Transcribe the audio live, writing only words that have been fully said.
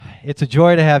It's a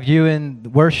joy to have you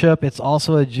in worship. It's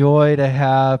also a joy to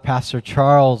have Pastor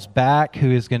Charles back,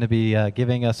 who is going to be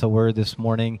giving us a word this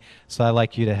morning. So I'd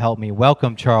like you to help me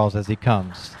welcome Charles as he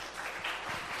comes.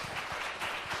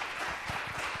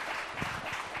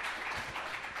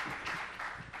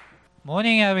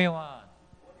 Morning, everyone.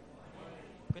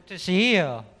 Good to see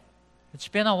you. It's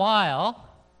been a while.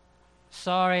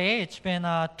 Sorry, it's been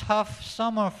a tough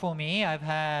summer for me. I've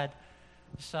had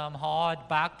some hard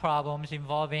back problems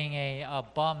involving a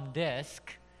bum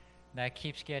disc that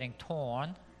keeps getting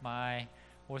torn. My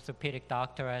orthopedic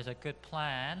doctor has a good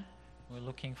plan. We're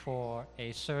looking for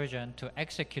a surgeon to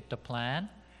execute the plan.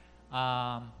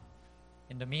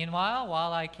 In the meanwhile,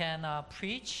 while I can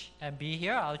preach and be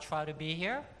here, I'll try to be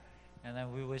here. And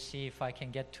then we will see if I can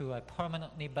get to a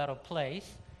permanently better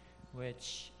place,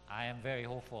 which I am very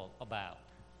hopeful about.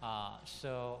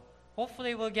 So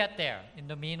hopefully we'll get there. In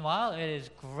the meanwhile, it is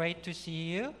great to see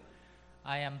you.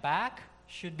 I am back.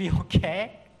 Should be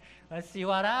okay. Let's see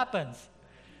what happens.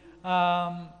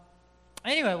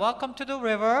 Anyway, welcome to the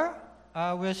river.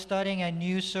 We're studying a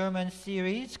new sermon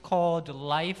series called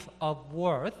Life of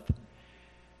Worth.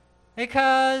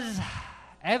 Because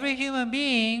every human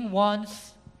being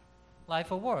wants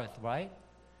life of worth, right?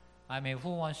 I mean, who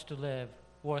wants to live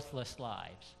worthless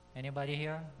lives? Anybody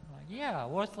here? Like, yeah,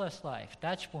 worthless life.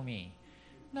 That's for me.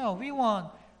 No, we want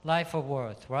life of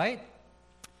worth, right?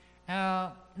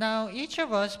 Now, each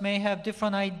of us may have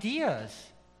different ideas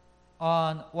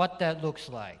on what that looks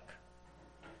like,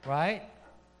 right?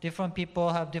 Different people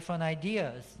have different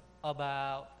ideas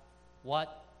about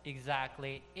what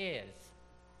exactly is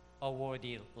a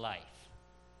worthy life,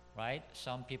 right?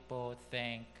 Some people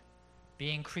think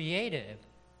being creative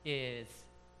is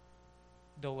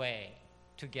the way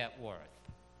to get worth.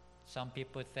 Some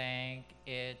people think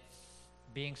it's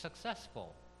being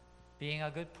successful, being a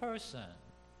good person,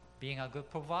 being a good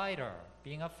provider,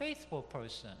 being a faithful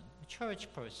person, a church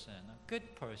person, a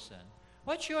good person.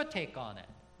 What's your take on it?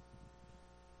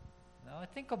 Now,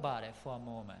 think about it for a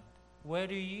moment. Where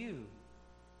do you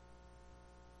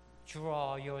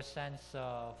draw your sense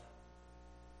of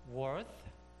worth?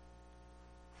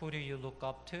 Who do you look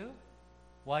up to?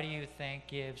 What do you think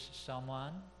gives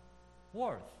someone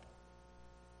worth?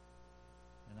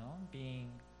 You know, being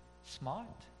smart,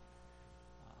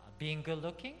 being good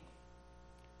looking.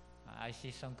 I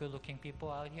see some good looking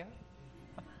people out here.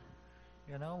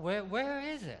 You know, where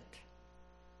is it?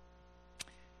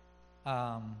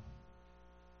 I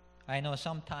know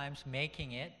sometimes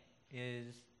making it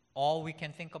is all we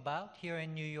can think about here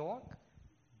in New York.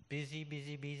 Busy,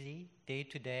 day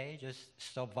to day, just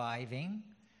surviving.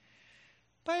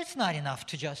 But it's not enough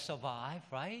to just survive,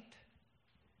 right?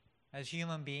 As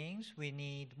human beings, we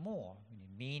need more. We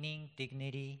need meaning,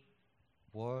 dignity,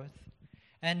 worth.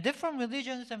 And different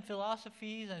religions and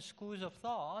philosophies and schools of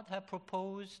thought have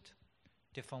proposed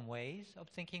different ways of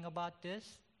thinking about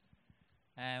this.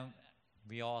 And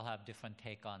we all have different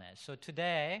take on it. So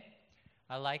today,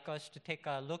 I'd like us to take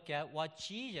a look at what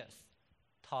Jesus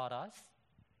taught us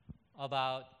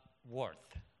about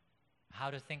worth,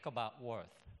 how to think about worth,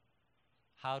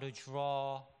 how to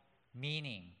draw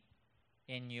meaning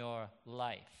in your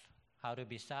life, how to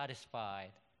be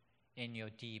satisfied in your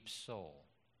deep soul,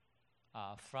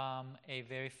 from a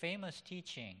very famous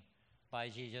teaching by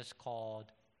Jesus called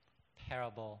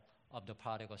Parable of the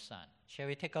Prodigal Son. Shall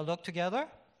we take a look together?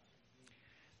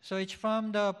 So it's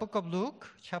from the book of Luke,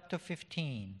 chapter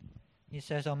 15. It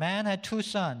says, a man had two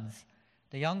sons.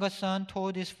 The younger son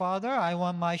told his father, I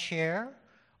want my share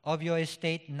of your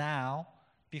estate now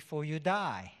before you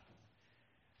die.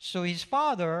 So his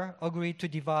father agreed to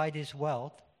divide his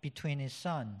wealth between his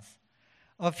sons.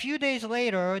 A few days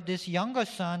later, this younger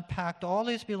son packed all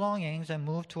his belongings and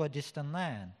moved to a distant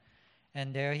land.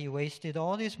 And there he wasted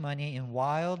all his money in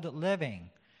wild living.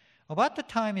 About the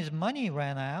time his money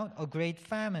ran out, a great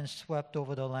famine swept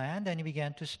over the land and he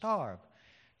began to starve.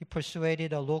 He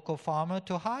persuaded a local farmer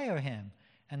to hire him,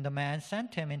 and the man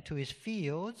sent him into his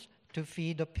fields to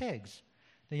feed the pigs.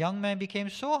 The young man became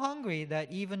so hungry that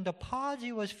even the pods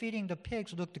he was feeding the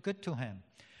pigs looked good to him.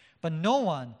 But no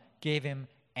one gave him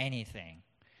anything.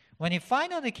 When he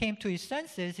finally came to his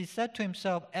senses, he said to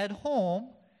himself, at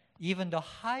home, even the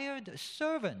hired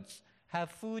servants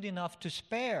have food enough to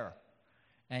spare.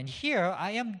 And here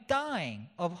I am dying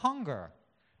of hunger.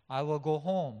 I will go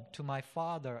home to my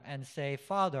father and say,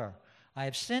 Father, I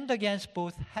have sinned against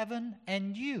both heaven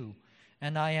and you,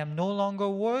 and I am no longer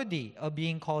worthy of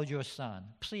being called your son.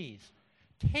 Please,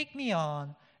 take me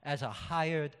on as a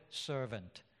hired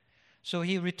servant. So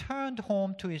he returned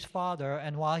home to his father,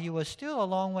 and while he was still a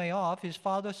long way off, his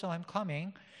father saw him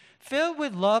coming. Filled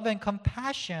with love and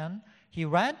compassion, He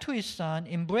ran to his son,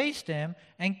 embraced him,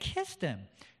 and kissed him.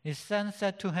 His son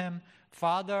said to him,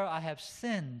 "Father, I have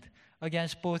sinned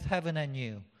against both heaven and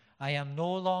you. I am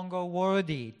no longer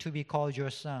worthy to be called your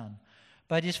son."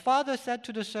 But his father said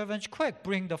to the servants, "Quick,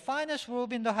 bring the finest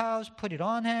robe in the house, put it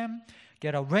on him,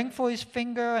 get a ring for his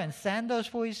finger and sandals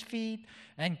for his feet,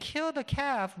 and kill the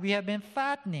calf we have been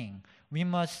fattening. We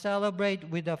must celebrate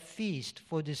with a feast,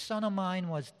 for this son of mine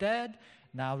was dead,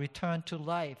 now returned to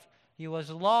life. He was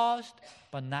lost,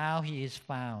 but now he is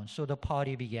found." So the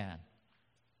party began.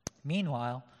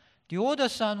 Meanwhile, the older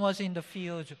son was in the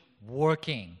fields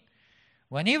working.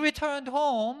 When he returned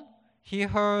home, he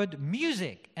heard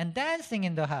music and dancing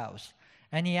in the house.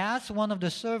 And he asked one of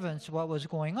the servants what was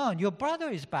going on. "Your brother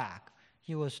is back,"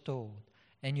 he was told,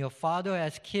 "and your father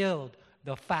has killed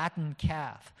the fattened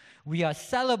calf. We are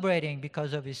celebrating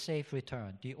because of his safe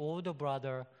return." The older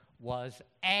brother was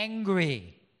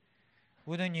angry.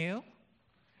 Wouldn't you?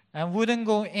 And wouldn't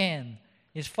go in.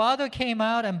 His father came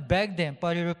out and begged him,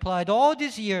 but he replied, "All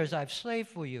these years I've slaved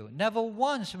for you, never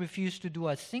once refused to do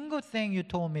a single thing you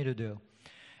told me to do.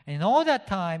 And in all that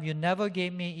time, you never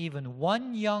gave me even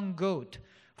one young goat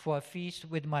for a feast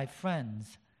with my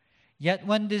friends. Yet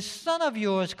when this son of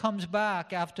yours comes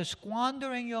back after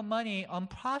squandering your money on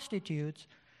prostitutes,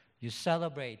 you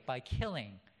celebrate by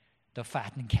killing the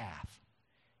fattened calf."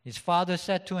 His father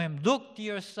said to him, "Look,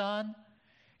 dear son,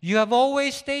 you have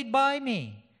always stayed by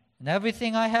me, and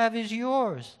everything I have is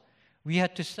yours. We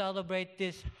had to celebrate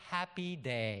this happy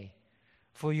day,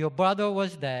 for your brother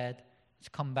was dead, he's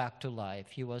come back to life.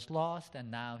 He was lost,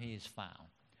 and now he is found."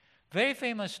 Very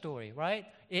famous story,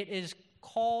 right? It is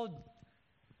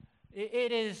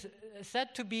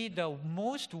said to be the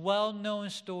most well-known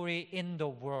story in the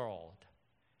world.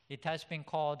 It has been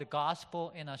called the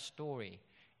gospel in a story.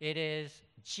 It is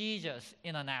Jesus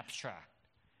in an abstract.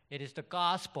 It is the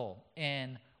gospel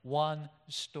in one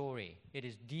story. It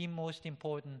is the most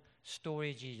important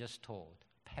story Jesus told,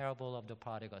 parable of the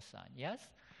prodigal son. Yes?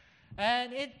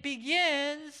 And it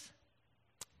begins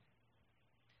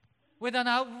with an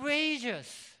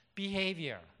outrageous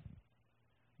behavior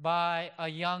by a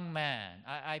young man.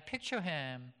 I picture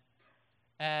him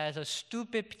as a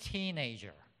stupid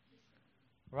teenager,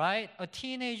 right? A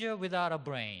teenager without a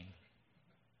brain.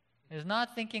 He's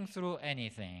not thinking through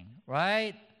anything,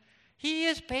 right? He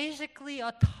is basically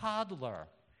a toddler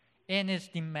in his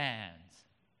demands.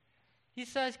 He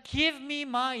says, "Give me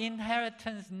my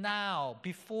inheritance now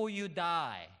before you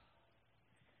die."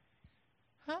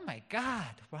 Oh my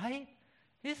God, right?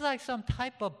 He's like some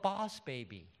type of boss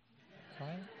baby,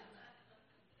 right?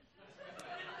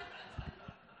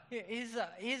 He's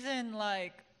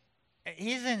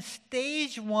in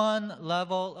stage 1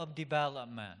 level of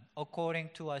development, according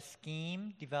to a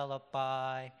scheme developed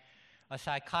by a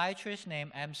psychiatrist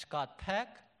named M. Scott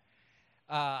Peck.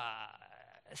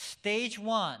 Stage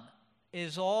 1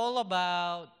 is all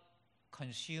about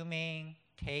consuming,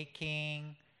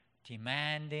 taking,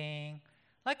 demanding,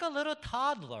 like a little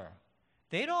toddler.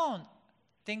 They don't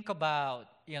think about,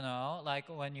 like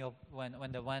when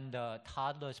the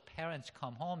toddler's parents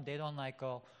come home, they don't like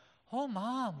go, "Oh,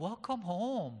 Mom, welcome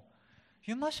home.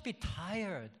 You must be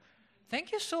tired.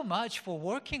 Thank you so much for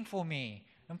working for me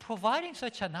and providing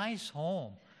such a nice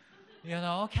home.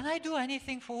 Can I do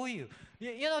anything for you?"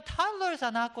 Toddlers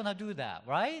are not going to do that,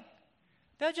 right?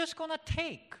 They're just going to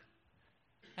take.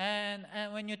 And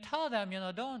when you tell them,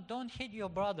 don't hit your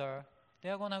brother,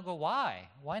 they're going to go, "Why?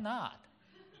 Why not?"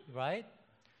 Right?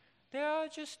 They are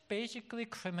just basically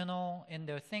criminal in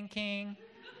their thinking.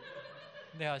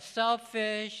 They are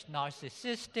selfish,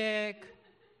 narcissistic.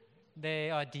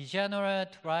 They are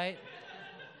degenerate, right?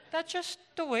 That's just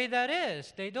the way that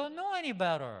is. They don't know any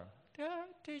better.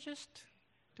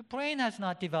 The brain has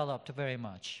not developed very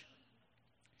much.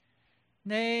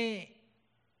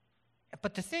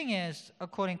 But the thing is,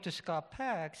 according to Scott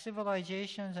Peck,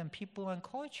 civilizations and people and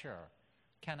culture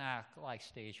can act like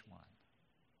stage 1,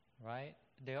 right?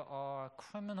 There are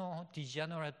criminal,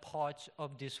 degenerate parts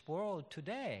of this world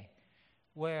today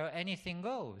where anything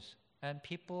goes, and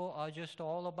people are just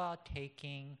all about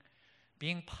taking,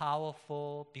 being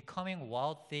powerful, becoming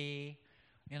wealthy,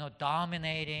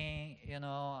 dominating.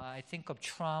 I think of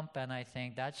Trump and I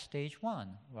think that's stage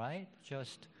 1, right?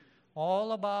 Just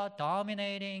all about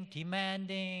dominating,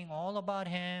 demanding, all about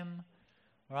him,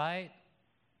 right?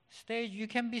 You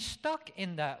can be stuck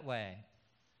in that way.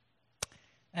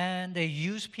 And they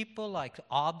use people like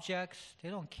objects. They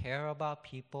don't care about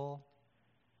people.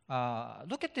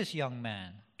 Look at this young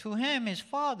man. To him, his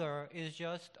father is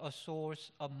just a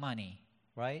source of money,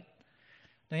 right?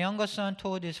 The younger son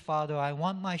told his father, "I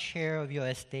want my share of your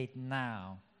estate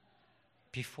now,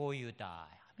 before you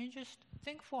die." I mean, just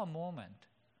think for a moment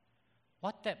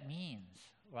what that means,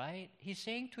 right? He's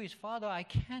saying to his father, I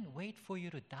can't wait for you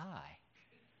to die.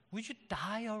 Would you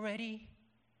die already?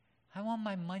 I want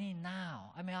my money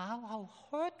now. I mean, how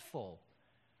hurtful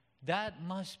that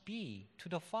must be to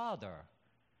the father.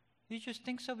 He just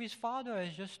thinks of his father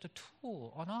as just a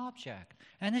tool, an object.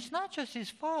 And it's not just his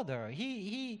father.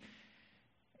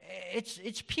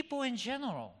 It's people in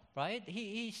general, right?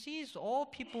 He sees all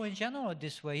people in general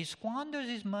this way. He squanders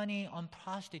his money on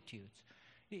prostitutes.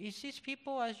 He sees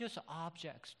people as just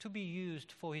objects to be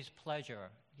used for his pleasure.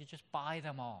 You just buy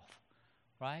them off,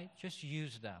 right? Just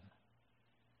use them.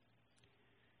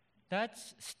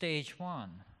 That's stage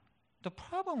one. The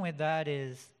problem with that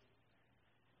is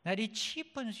that it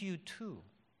cheapens you too.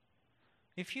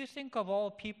 If you think of all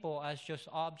people as just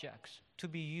objects to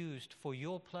be used for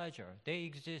your pleasure, they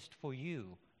exist for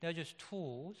you, they're just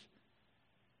tools,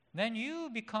 then you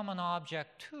become an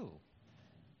object too.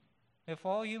 If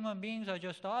all human beings are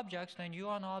just objects, then you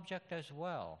are an object as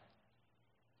well.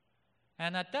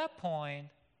 And at that point,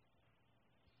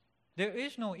 there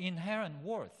is no inherent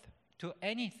worth to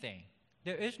anything.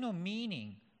 There is no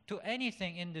meaning to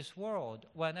anything in this world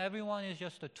when everyone is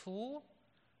just a tool,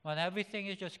 when everything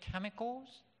is just chemicals,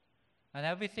 and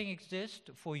everything exists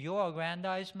for your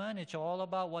aggrandizement. It's all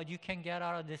about what you can get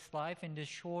out of this life in this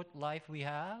short life we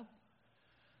have.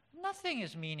 Nothing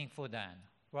is meaningful then,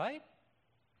 right?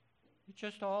 It's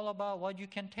just all about what you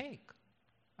can take.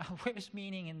 Where's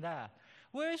meaning in that?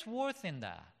 Where is worth in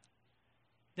that?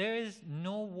 There is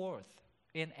no worth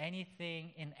in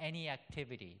anything, in any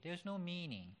activity. There's no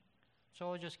meaning. It's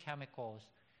all just chemicals,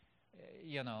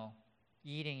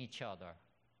 eating each other.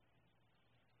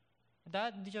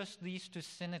 That just leads to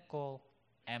cynical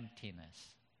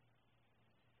emptiness.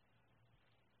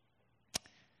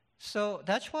 So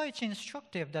that's why it's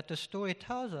instructive that the story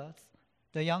tells us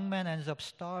the young man ends up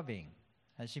starving.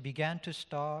 As he began to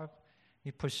starve,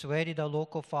 he persuaded a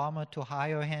local farmer to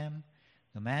hire him.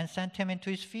 The man sent him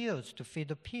into his fields to feed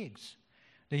the pigs.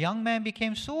 The young man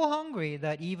became so hungry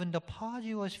that even the pods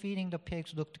he was feeding the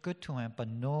pigs looked good to him, but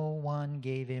no one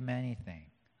gave him anything.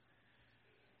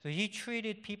 So he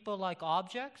treated people like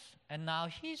objects, and now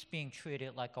he's being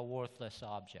treated like a worthless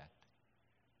object.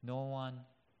 No one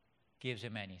gives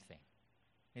him anything.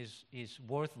 He's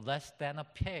worth less than a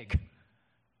pig,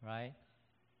 right?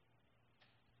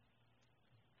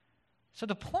 So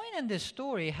the point in this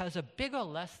story has a bigger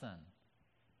lesson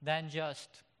than just,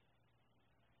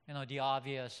 the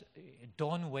obvious,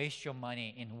 don't waste your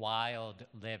money in wild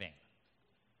living.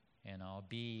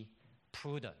 Be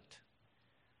prudent.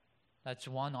 That's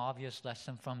one obvious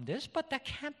lesson from this, but that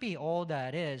can't be all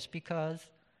that is, because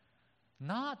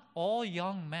not all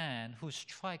young men who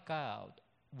strike out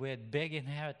with big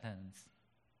inheritance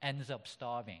ends up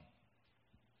starving,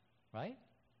 right?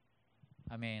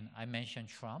 I mean, I mentioned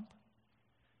Trump.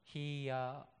 He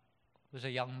was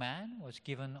a young man, was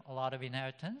given a lot of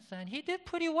inheritance, and he did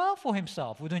pretty well for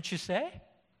himself, wouldn't you say?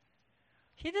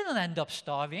 He didn't end up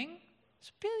starving.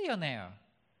 He's a billionaire.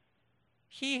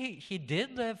 He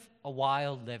did live a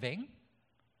wild living,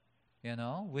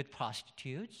 with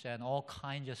prostitutes and all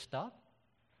kinds of stuff.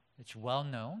 It's well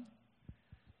known.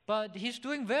 But he's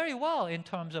doing very well in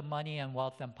terms of money and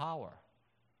wealth and power.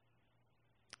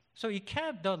 So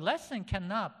the lesson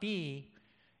cannot be,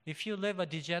 if you live a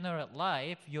degenerate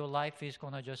life, your life is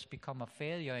going to just become a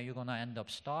failure and you're going to end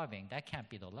up starving. That can't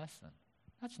be the lesson.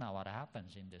 That's not what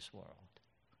happens in this world.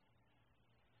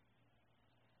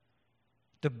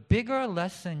 The bigger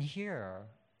lesson here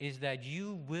is that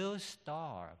you will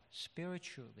starve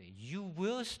spiritually. You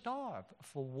will starve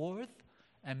for worth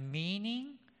and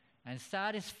meaning and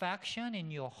satisfaction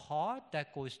in your heart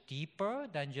that goes deeper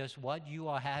than just what you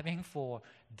are having for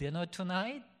dinner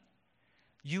tonight.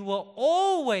 You will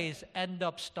always end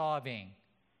up starving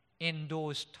in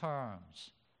those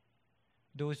terms,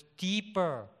 those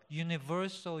deeper,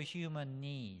 universal human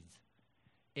needs,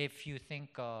 if you think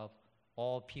of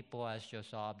all people as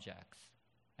just objects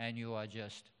and you are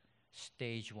just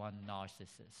stage one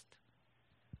narcissist.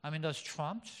 I mean, does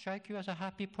Trump strike you as a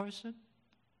happy person?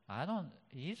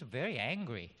 He's very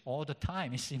angry all the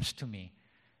time, it seems to me.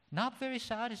 Not very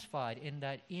satisfied in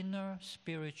that inner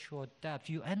spiritual depth.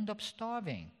 You end up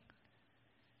starving.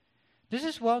 This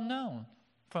is well known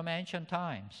from ancient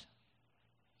times,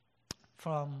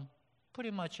 from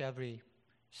pretty much every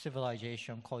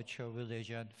civilization, culture,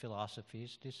 religion,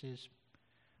 philosophies. This is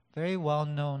very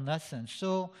well-known lesson.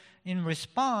 So in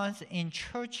response, in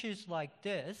churches like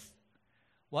this,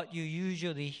 what you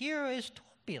usually hear is,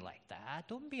 don't be like that.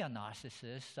 Don't be a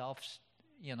narcissist,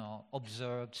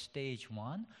 observed stage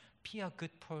one. Be a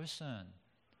good person,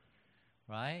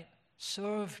 right?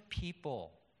 Serve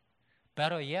people.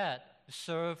 Better yet,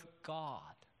 serve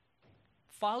God.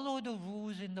 Follow the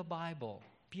rules in the Bible.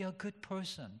 Be a good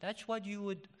person. That's what you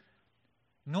would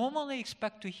normally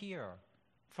expect to hear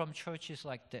from churches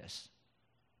like this.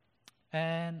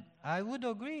 And I would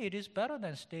agree it is better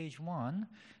than stage 1.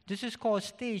 This is called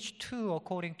stage 2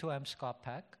 according to M. Scott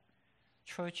Peck.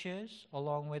 Churches,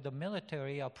 along with the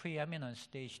military, are preeminent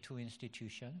stage 2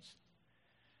 institutions.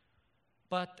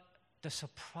 But the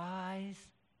surprise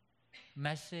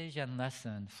message and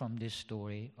lesson from this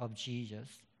story of Jesus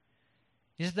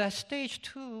is that stage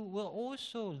 2 will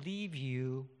also leave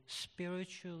you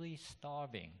spiritually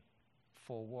starving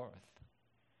for worth.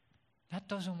 That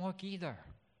doesn't work either.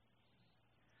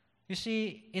 You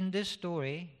see, in this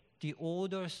story, the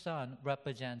older son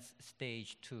represents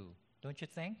stage 2, don't you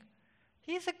think?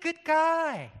 He's a good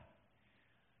guy.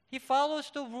 He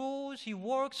follows the rules. He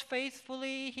works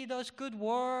faithfully. He does good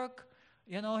work.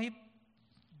 He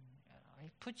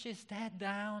puts his dad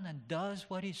down and does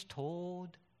what he's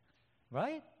told.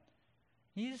 Right?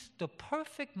 He's the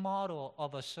perfect model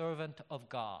of a servant of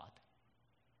God.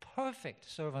 Perfect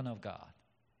servant of God.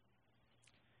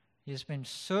 He's been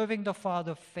serving the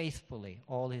Father faithfully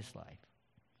all his life.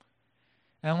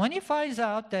 And when he finds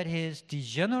out that his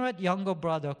degenerate younger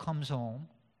brother comes home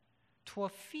to a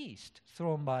feast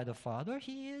thrown by the father,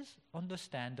 he is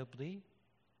understandably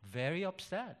very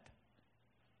upset.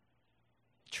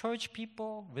 Church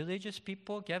people, religious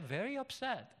people get very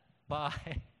upset by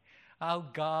how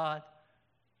God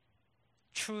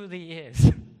truly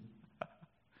is.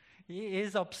 He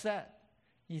is upset.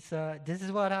 This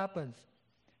is what happens.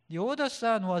 The older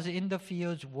son was in the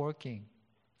fields working.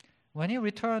 When he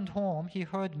returned home, he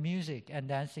heard music and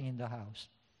dancing in the house.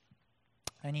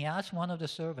 And he asked one of the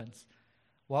servants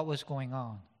what was going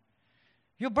on.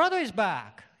 Your brother is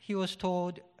back, he was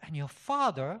told, and your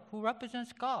father, who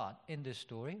represents God in this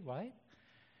story, right?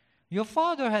 Your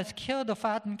father has killed a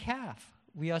fattened calf.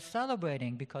 We are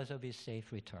celebrating because of his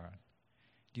safe return.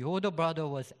 The older brother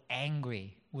was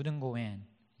angry, wouldn't go in.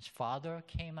 His father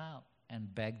came out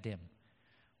and begged him.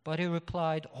 But he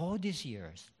replied, all these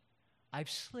years, I've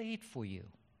slaved for you,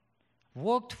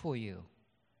 worked for you,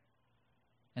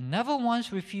 and never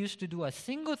once refused to do a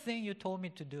single thing you told me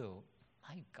to do.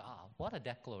 My God, what a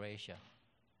declaration.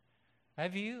 Are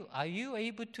you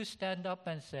able to stand up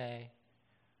and say,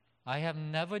 I have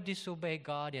never disobeyed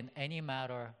God in any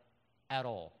matter at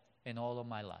all in all of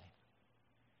my life?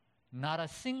 Not a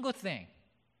single thing.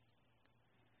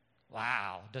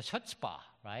 Wow, the chutzpah,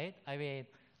 right? I mean,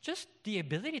 just the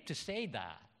ability to say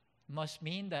that must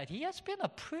mean that he has been a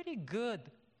pretty good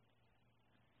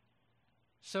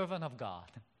servant of God,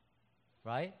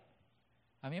 right?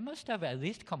 I mean, he must have at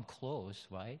least come close,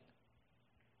 right?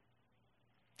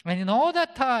 And in all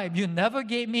that time, you never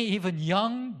gave me even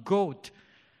young goat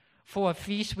for a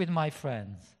feast with my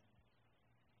friends.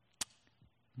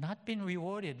 Not been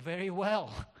rewarded very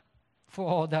well for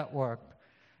all that work.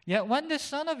 Yet when this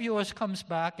son of yours comes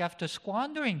back after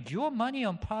squandering your money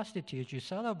on prostitutes, you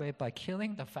celebrate by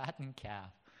killing the fattened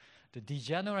calf. The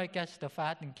degenerate gets the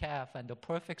fattened calf, and the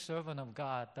perfect servant of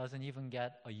God doesn't even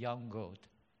get a young goat.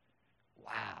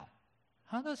 Wow.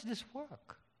 How does this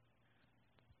work?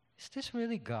 Is this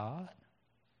really God?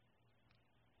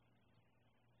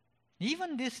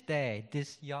 Even this day,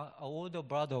 this older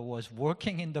brother was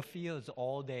working in the fields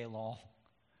all day long,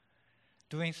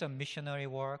 doing some missionary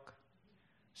work,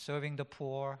 serving the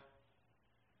poor,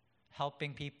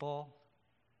 helping people,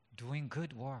 doing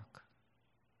good work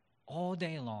all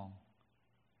day long.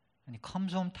 And he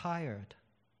comes home tired.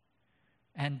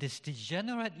 And this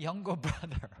degenerate younger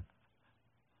brother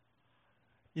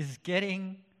is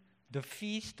getting the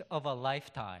feast of a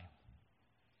lifetime.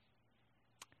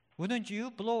 Wouldn't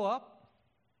you blow up?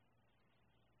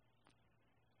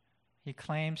 He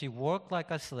claims he worked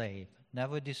like a slave,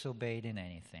 never disobeyed in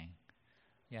anything,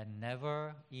 yet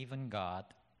never even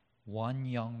got one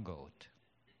young goat.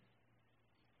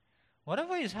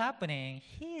 Whatever is happening,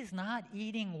 he is not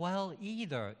eating well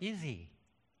either, is he?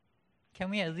 Can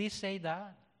we at least say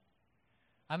that?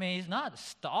 I mean, he's not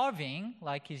starving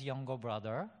like his younger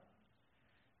brother,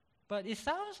 but it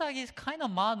sounds like he's kind of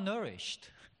malnourished.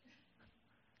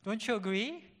 Don't you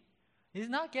agree? He's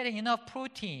not getting enough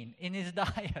protein in his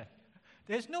diet.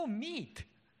 There's no meat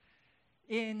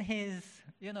in his,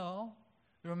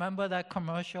 remember that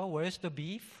commercial, Where's the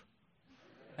Beef?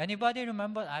 Anybody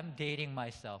remember? I'm dating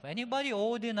myself. Anybody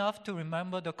old enough to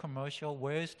remember the commercial,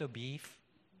 Where's the Beef?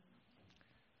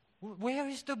 Where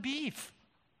is the beef?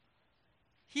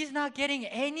 He's not getting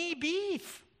any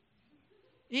beef.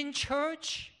 In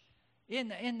church,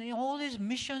 in all his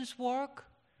missions work,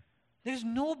 there's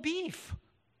no beef.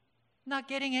 not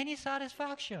getting any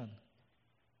satisfaction.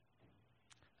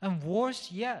 And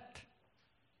worse yet,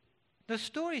 the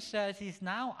story says he's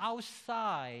now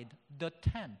outside the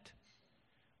tent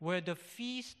where the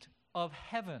feast of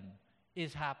heaven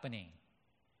is happening.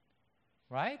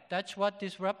 Right? That's what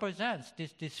this represents.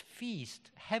 This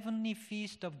feast, heavenly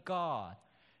feast of God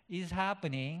is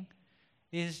happening.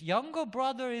 His younger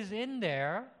brother is in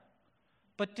there,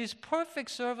 but this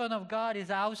perfect servant of God is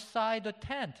outside the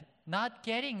tent, not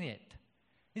getting it.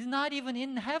 He's not even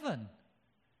in heaven.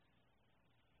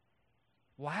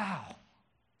 Wow.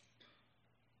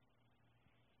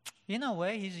 In a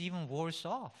way, he's even worse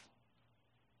off.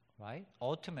 Right?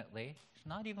 Ultimately, he's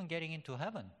not even getting into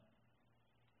heaven.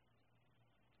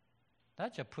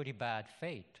 That's a pretty bad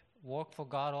fate. Work for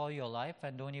God all your life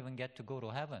and don't even get to go to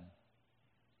heaven.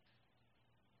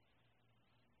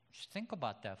 Just think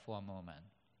about that for a moment.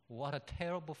 What a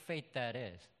terrible fate that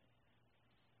is.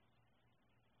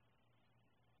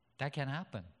 That can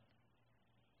happen.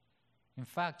 In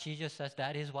fact, Jesus says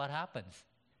that is what happens.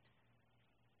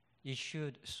 It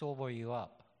should sober you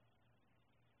up.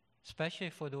 Especially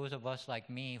for those of us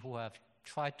like me who have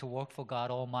tried to work for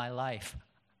God all my life.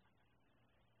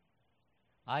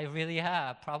 I really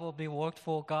have probably worked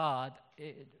for God,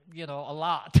 a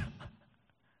lot.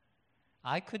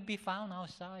 I could be found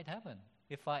outside heaven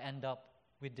if I end up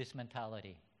with this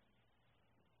mentality.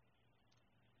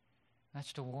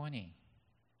 That's the warning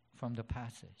from the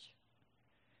passage.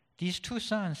 These two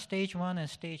sons, stage 1 and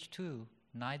stage 2,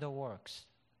 neither works.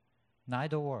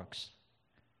 Neither works.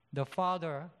 The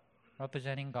father,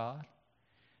 representing God,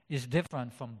 is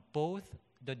different from both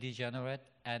the degenerate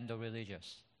and the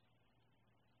religious.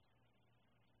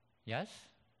 Yes?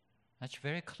 That's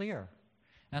very clear.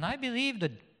 And I believe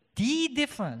the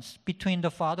difference between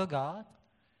the Father God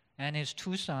and his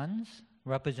two sons,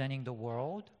 representing the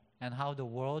world and how the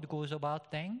world goes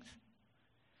about things,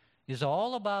 is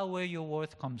all about where your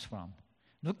worth comes from.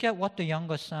 Look at what the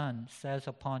younger son says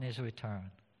upon his return.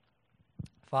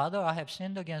 Father, I have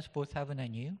sinned against both heaven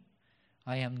and you.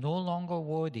 I am no longer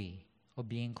worthy of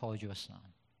being called your son.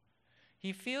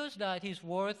 He feels that his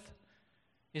worth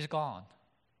is gone.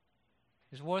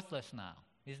 He's worthless now.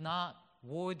 He's not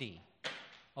worthy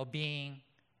of being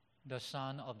the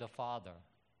son of the Father,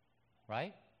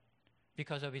 right?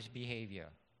 Because of his behavior.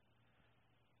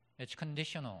 It's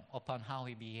conditional upon how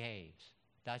he behaves.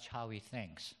 That's how he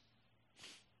thinks.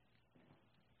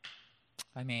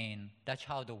 That's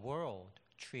how the world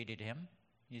treated him.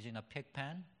 He's in a pig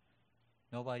pen.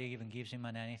 Nobody even gives him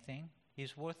anything.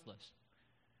 He's worthless.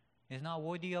 He's not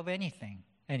worthy of anything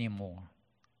anymore.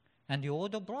 And the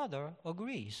older brother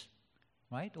agrees,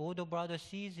 right? The older brother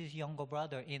sees his younger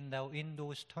brother in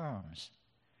those terms.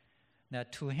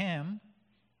 That to him,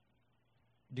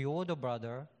 the older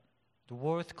brother, the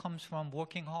worth comes from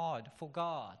working hard for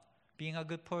God, being a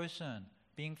good person,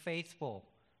 being faithful.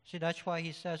 See, that's why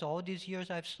he says, all these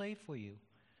years I've slaved for you.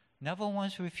 Never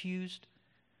once refused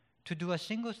to do a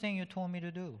single thing you told me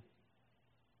to do.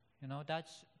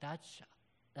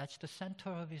 That's the center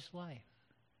of his life.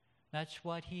 That's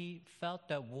what he felt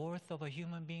the worth of a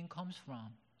human being comes from.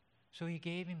 So he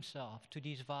gave himself to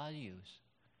these values.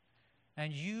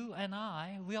 And you and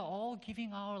I, we are all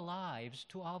giving our lives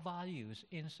to our values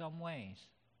in some ways.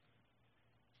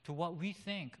 To what we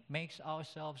think makes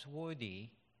ourselves worthy,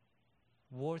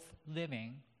 worth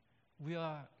living, we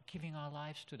are giving our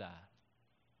lives to that.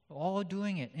 We're all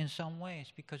doing it in some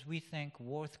ways because we think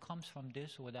worth comes from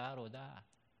this or that or that.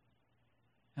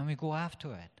 And we go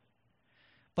after it.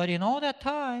 But in all that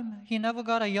time, he never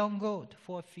got a young goat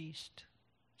for a feast.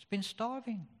 He's been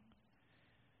starving.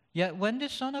 Yet when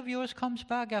this son of yours comes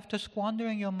back after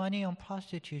squandering your money on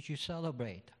prostitutes, you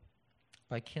celebrate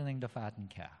by killing the fattened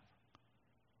calf.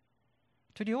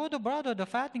 To the older brother, the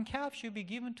fattened calf should be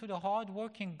given to the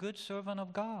hard-working, good servant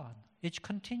of God. It's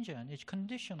contingent, it's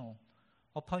conditional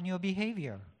upon your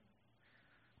behavior.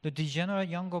 The degenerate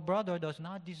younger brother does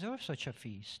not deserve such a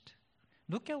feast.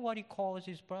 Look at what he calls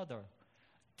his brother.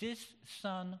 This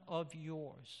son of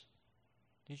yours.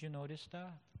 Did you notice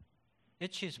that?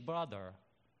 It's his brother,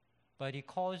 but he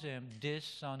calls him this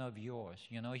son of yours.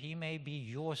 He may be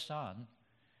your son,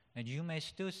 and you may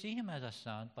still see him as a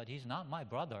son, but he's not my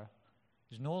brother.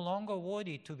 He's no longer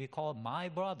worthy to be called my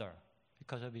brother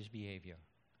because of his behavior.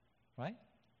 Right?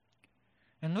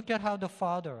 And look at how the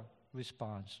father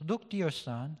responds. Look, dear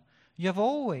son, you have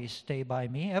always stayed by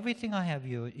me. Everything I have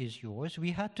is yours. We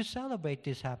had to celebrate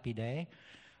this happy day.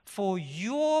 For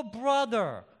your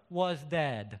brother was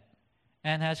dead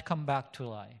and has come back to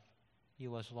life. He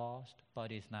was lost,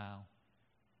 but is now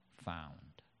found.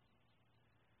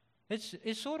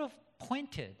 It's sort of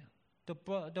pointed.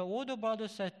 the older brother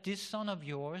says, "This son of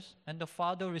yours," and the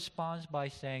father responds by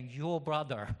saying, "Your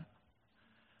brother."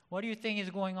 What do you think is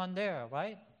going on there,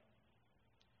 right?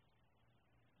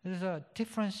 There's a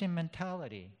difference in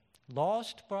mentality.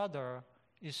 Lost brother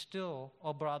is still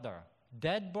a brother.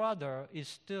 Dead brother is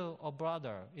still a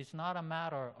brother. It's not a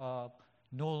matter of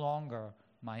no longer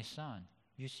my son.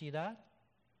 You see that?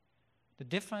 The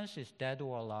difference is dead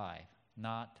or alive,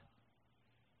 not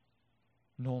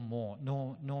no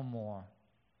more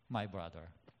my brother.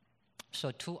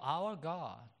 So to our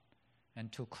God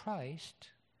and to Christ,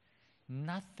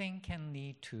 nothing can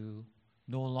lead to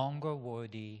no longer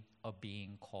worthy of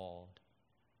being called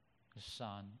the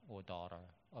son or daughter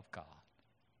of God.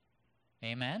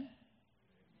 Amen?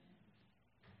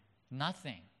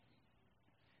 Nothing.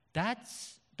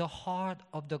 That's the heart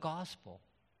of the gospel.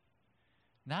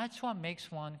 That's what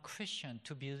makes one Christian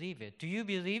to believe it. Do you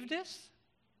believe this?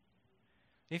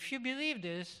 If you believe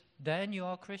this, then you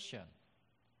are Christian.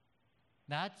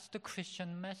 That's the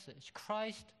Christian message.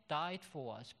 Christ died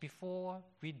for us before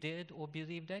we did or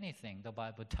believed anything, the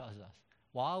Bible tells us,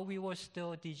 while we were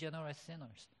still degenerate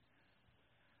sinners.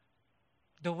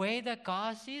 The way that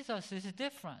God sees us is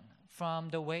different from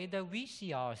the way that we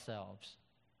see ourselves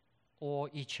or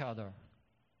each other.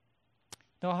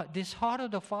 This heart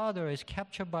of the Father is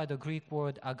captured by the Greek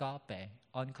word agape,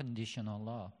 unconditional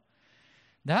love.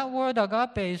 That word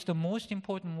agape is the most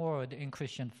important word in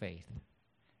Christian faith.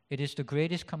 It is the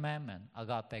greatest commandment,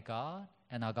 agape God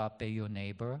and agape your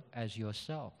neighbor as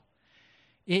yourself.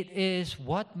 It is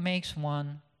what makes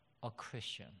one a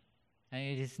Christian, and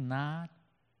it is not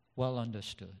well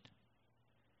understood.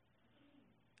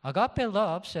 Agape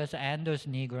love, says Anders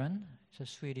Nygren, a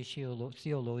Swedish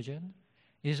theologian,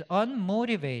 is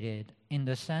unmotivated in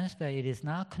the sense that it is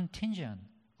not contingent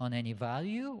on any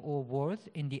value or worth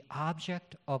in the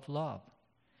object of love.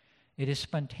 It is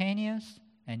spontaneous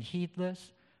and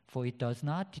heedless, for it does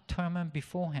not determine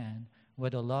beforehand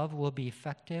whether love will be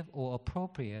effective or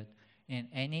appropriate in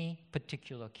any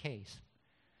particular case.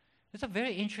 There's a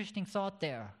very interesting thought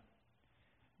there,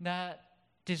 that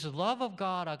this love of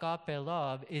God, agape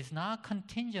love, is not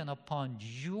contingent upon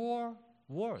your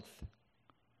worth.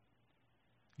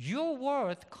 Your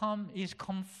worth is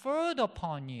conferred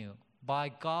upon you by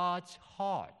God's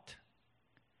heart.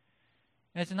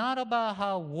 It's not about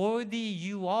how worthy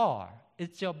you are.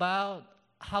 It's about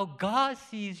how God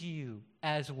sees you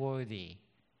as worthy.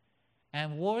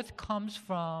 And worth comes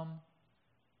from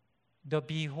the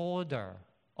beholder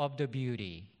of the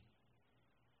beauty.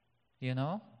 You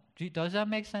know? Does that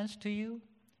make sense to you?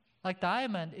 Like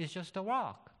diamond is just a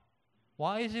rock.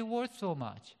 Why is it worth so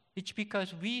much? It's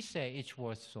because we say it's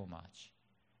worth so much.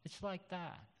 It's like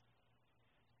that.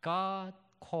 God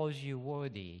calls you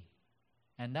worthy,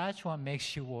 and that's what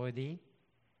makes you worthy,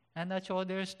 and that's all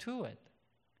there is to it.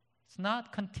 It's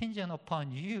not contingent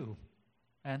upon you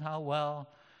and how well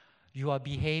you are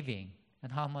behaving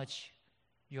and how much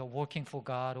you're working for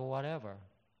God or whatever.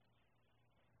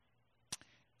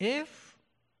 If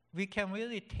we can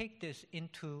really take this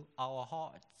into our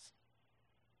hearts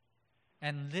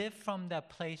and live from that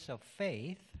place of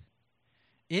faith,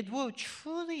 it will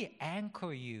truly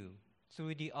anchor you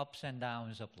through the ups and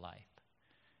downs of life.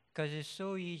 Because it's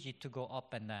so easy to go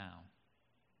up and down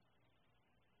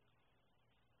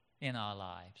in our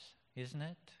lives, isn't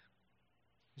it?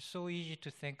 It's so easy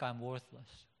to think I'm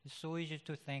worthless. It's so easy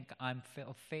to think I'm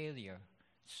a failure.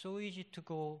 It's so easy to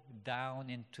go down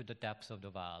into the depths of the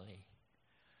valley.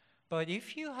 But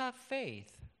if you have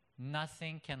faith,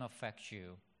 nothing can affect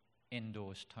you in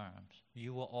those terms.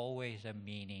 You will always have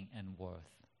meaning and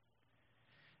worth.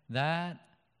 That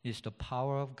is the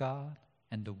power of God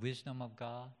and the wisdom of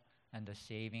God and the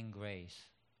saving grace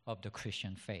of the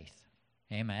Christian faith.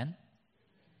 Amen?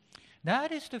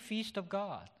 That is the feast of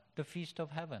God, the feast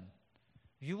of heaven.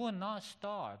 You will not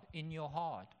starve in your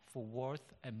heart for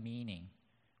worth and meaning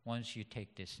once you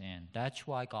take this in. That's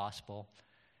why gospel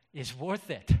is worth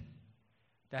it.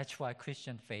 That's why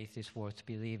Christian faith is worth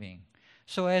believing.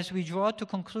 So as we draw to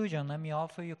conclusion, let me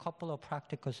offer you a couple of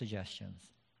practical suggestions.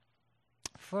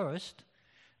 First,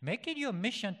 make it your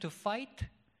mission to fight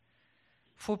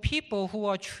for people who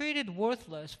are treated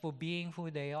worthless for being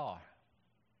who they are.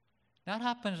 That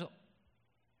happens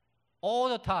all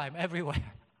the time,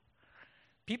 everywhere.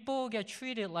 People get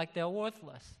treated like they're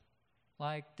worthless,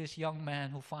 like this young man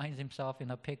who finds himself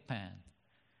in a pig pen.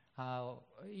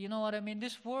 You know what I mean?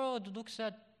 This world looks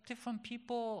at different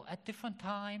people at different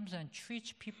times and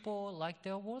treats people like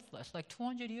they're worthless. Like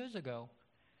 200 years ago,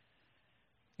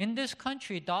 in this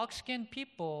country, dark-skinned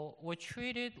people were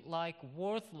treated like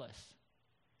worthless,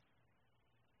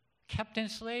 kept in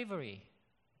slavery.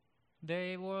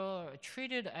 they were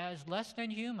treated as less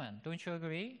than human. Don't you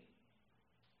agree?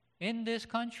 In this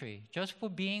country, just for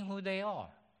being who they are,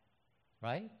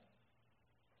 right?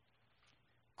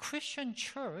 Christian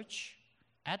church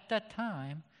at that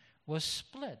time was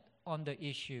split on the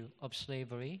issue of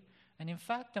slavery, and in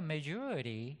fact, the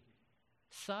majority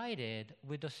sided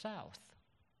with the South.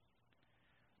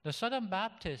 The Southern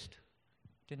Baptist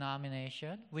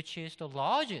denomination, which is the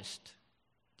largest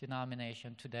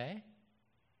denomination today,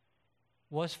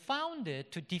 was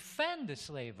founded to defend the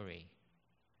slavery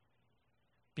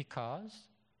because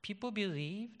people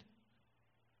believed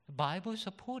the Bible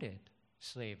supported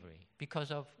slavery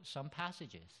because of some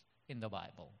passages in the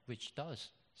Bible which does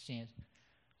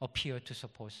appear to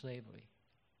support slavery.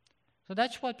 So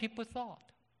that's what people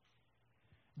thought.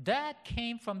 That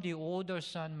came from the older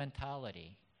son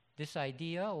mentality. This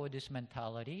idea or this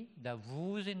mentality that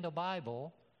rules in the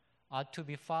Bible are to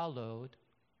be followed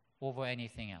over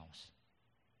anything else.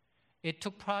 It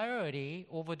took priority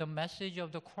over the message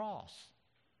of the cross.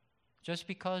 Just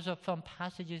because of some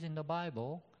passages in the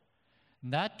Bible,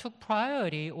 that took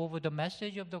priority over the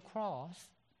message of the cross,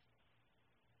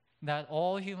 that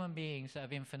all human beings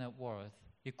have infinite worth,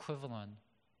 equivalent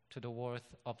to the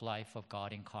worth of life of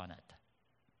God incarnate.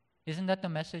 Isn't that the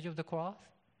message of the cross?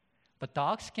 But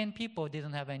dark-skinned people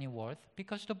didn't have any worth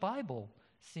because the Bible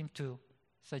seemed to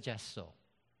suggest so.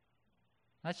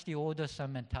 That's the older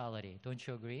son mentality. Don't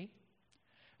you agree?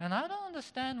 And I don't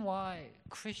understand why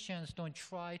Christians don't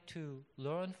try to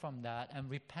learn from that and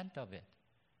repent of it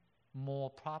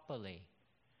more properly.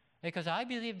 Because I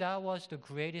believe that was the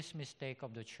greatest mistake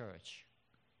of the church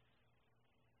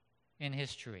in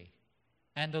history.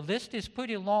 And the list is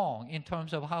pretty long in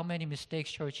terms of how many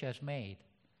mistakes church has made.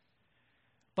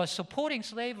 But supporting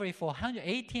slavery for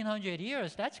 1,800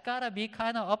 years, that's got to be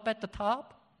kind of up at the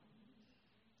top.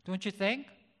 Don't you think?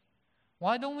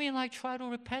 Why don't we try to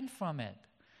repent from it?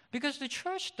 Because the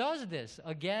church does this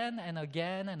again and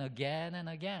again and again and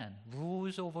again.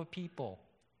 Rules over people.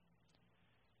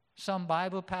 Some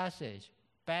Bible passage,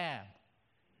 bam.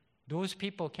 Those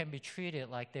people can be treated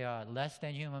like they are less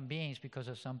than human beings because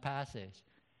of some passage.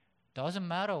 Doesn't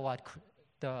matter what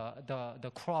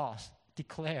the cross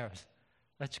declares.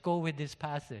 Let's go with this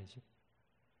passage.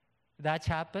 That's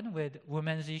happened with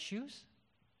women's issues,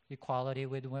 equality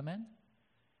with women,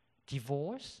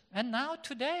 divorce. And now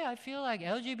today I feel like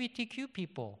LGBTQ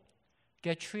people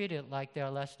get treated like they're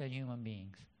less than human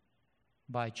beings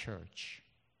by church.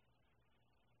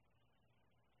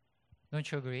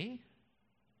 Don't you agree?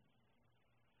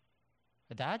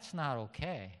 That's not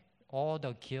okay. All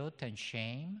the guilt and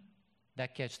shame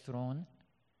that gets thrown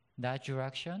that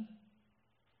direction.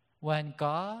 When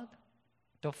God,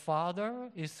 the Father,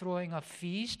 is throwing a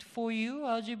feast for you,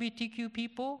 LGBTQ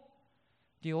people,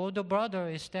 the older brother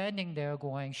is standing there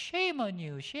going, shame on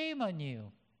you, shame on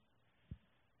you.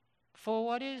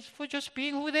 For just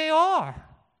being who they are.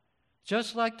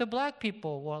 Just like the black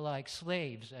people were like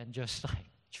slaves and just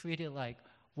treated like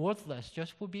worthless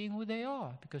just for being who they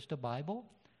are. Because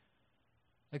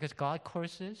God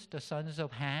curses the sons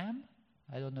of Ham.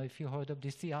 I don't know if you heard of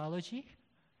this theology.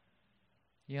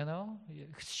 You know,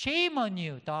 shame on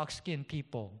you, dark-skinned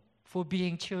people, for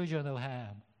being children of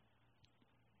Ham.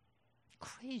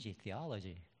 Crazy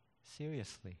theology,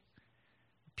 seriously.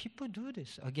 People do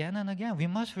this again and again. We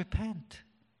must repent.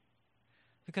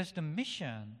 Because the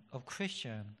mission of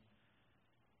Christian,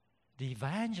 the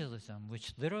evangelism,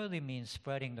 which literally means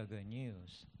spreading the good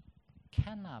news,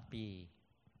 cannot be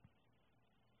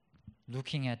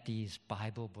looking at these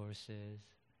Bible verses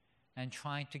and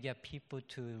trying to get people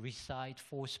to recite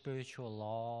 4 spiritual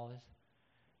laws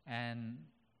and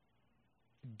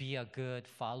be a good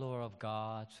follower of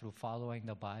God through following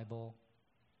the Bible.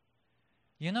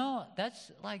 You know,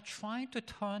 that's like trying to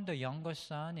turn the younger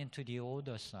son into the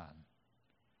older son.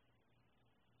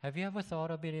 Have you ever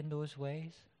thought of it in those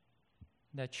ways?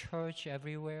 The church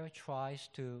everywhere tries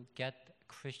to get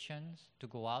Christians to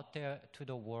go out there to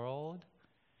the world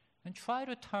and try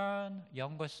to turn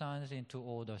younger sons into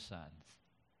older sons.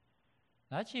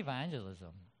 That's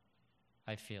evangelism,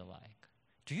 I feel like.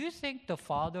 Do you think the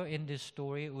father in this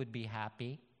story would be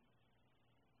happy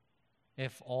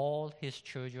if all his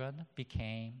children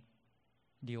became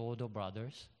the older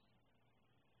brothers?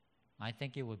 I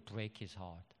think it would break his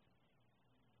heart.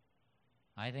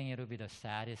 I think it would be the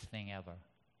saddest thing ever.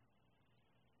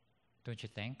 Don't you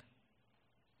think?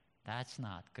 That's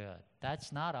not good.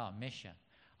 That's not our mission.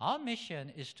 Our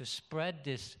mission is to spread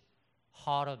this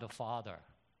heart of the Father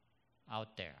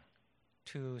out there,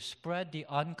 to spread the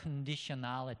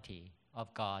unconditionality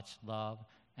of God's love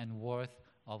and worth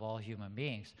of all human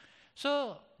beings.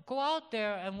 So Go out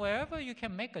there, and wherever you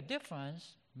can make a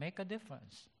difference, make a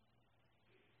difference.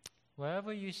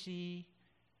 Wherever you see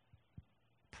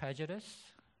prejudice,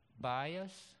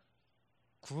 bias,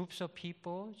 groups of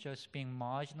people just being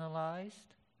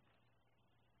marginalized,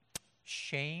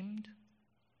 shamed,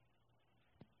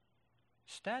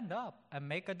 stand up and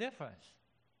make a difference.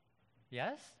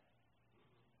 Yes?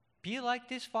 Be like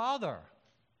this Father.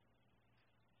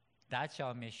 That's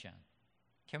our mission.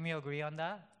 Can we agree on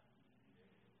that?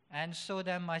 And so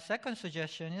then my second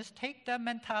suggestion is take that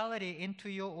mentality into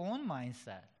your own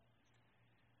mindset.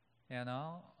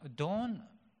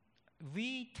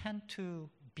 We tend to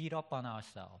beat up on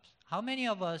ourselves. How many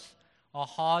of us are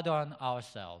hard on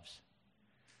ourselves?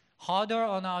 Harder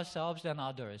on ourselves than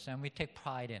others, and we take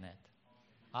pride in it.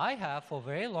 I have for a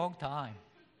very long time.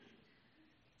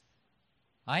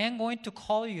 I am going to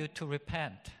call you to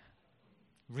repent.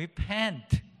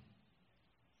 Repent.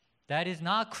 That is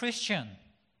not Christian.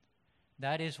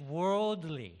 That is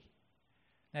worldly.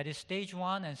 That is stage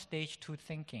 1 and stage 2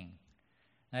 thinking.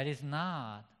 That is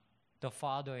not the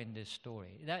Father in this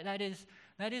story. That is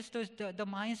the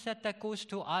mindset that goes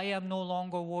to I am no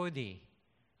longer worthy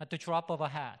at the drop of a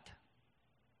hat.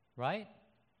 Right?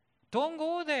 Don't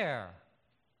go there.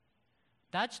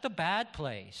 That's the bad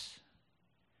place.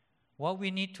 What we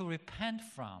need to repent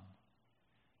from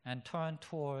and turn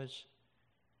towards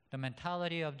the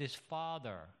mentality of this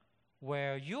Father,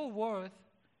 where your worth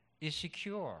is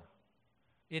secure.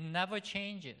 It never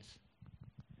changes.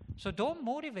 So don't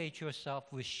motivate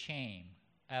yourself with shame,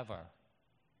 ever.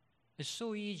 It's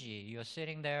so easy. You're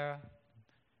sitting there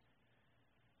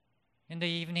in the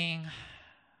evening,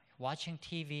 watching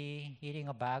TV, eating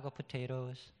a bag of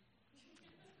potatoes,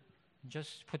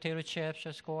 just potato chips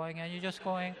just going, and you're just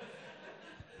going,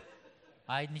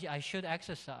 I should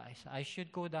exercise. I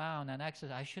should go down and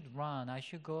exercise. I should run. I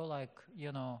should go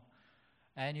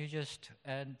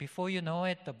and before you know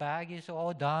it, the bag is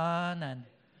all done, and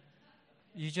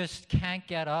you just can't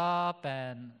get up,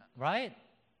 and right?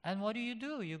 And what do?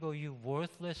 You go, you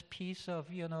worthless piece of,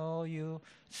 you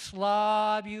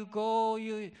slob,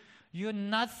 you're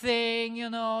nothing,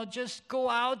 just go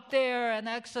out there and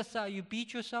exercise. You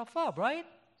beat yourself up, right?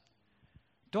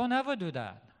 Don't ever do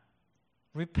that.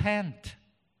 Repent.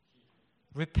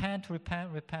 Repent,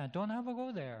 repent, repent. Don't ever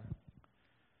go there.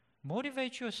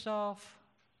 Motivate yourself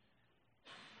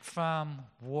from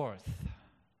worth.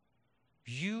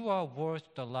 You are worth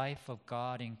the life of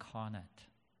God incarnate.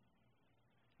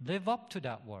 Live up to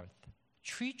that worth.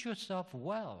 Treat yourself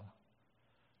well.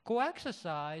 Go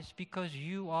exercise because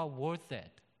you are worth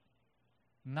it,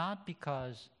 not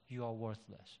because you are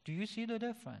worthless. Do you see the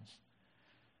difference?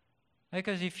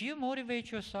 Because if you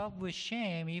motivate yourself with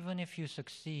shame, even if you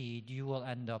succeed, you will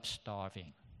end up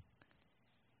starving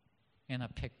in a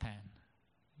pig pen,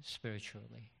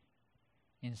 spiritually,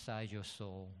 inside your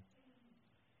soul.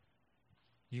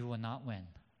 You will not win.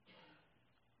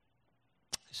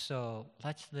 So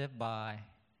let's live by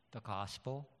the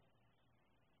gospel,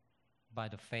 by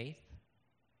the faith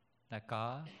that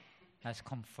God has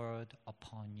conferred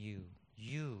upon you.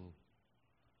 You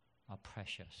are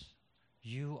precious.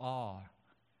 You are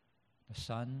the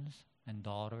sons and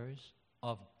daughters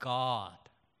of God.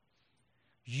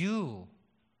 You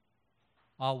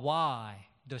are why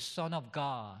the Son of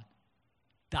God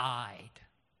died.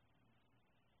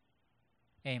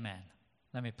 Amen.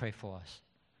 Let me pray for us.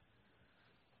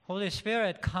 Holy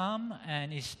Spirit, come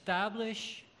and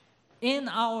establish in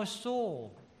our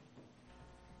soul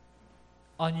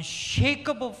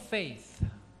unshakable faith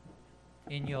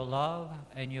in your love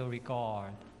and your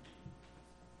regard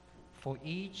for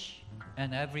each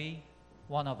and every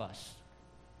one of us.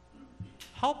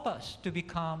 Help us to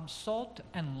become salt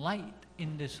and light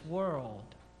in this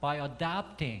world by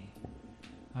adopting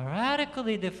a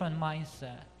radically different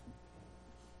mindset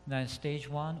than stage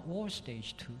 1 or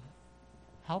stage 2.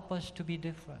 Help us to be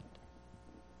different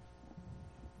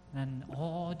than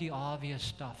all the obvious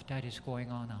stuff that is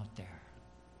going on out there.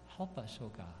 Help us,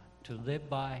 oh God, to live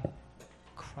by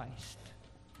Christ,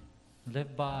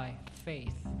 live by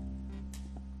faith,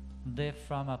 live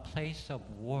from a place of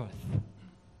worth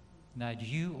that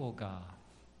you, oh God,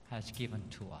 has given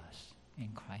to us. In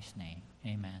Christ's name,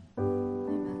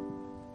 amen.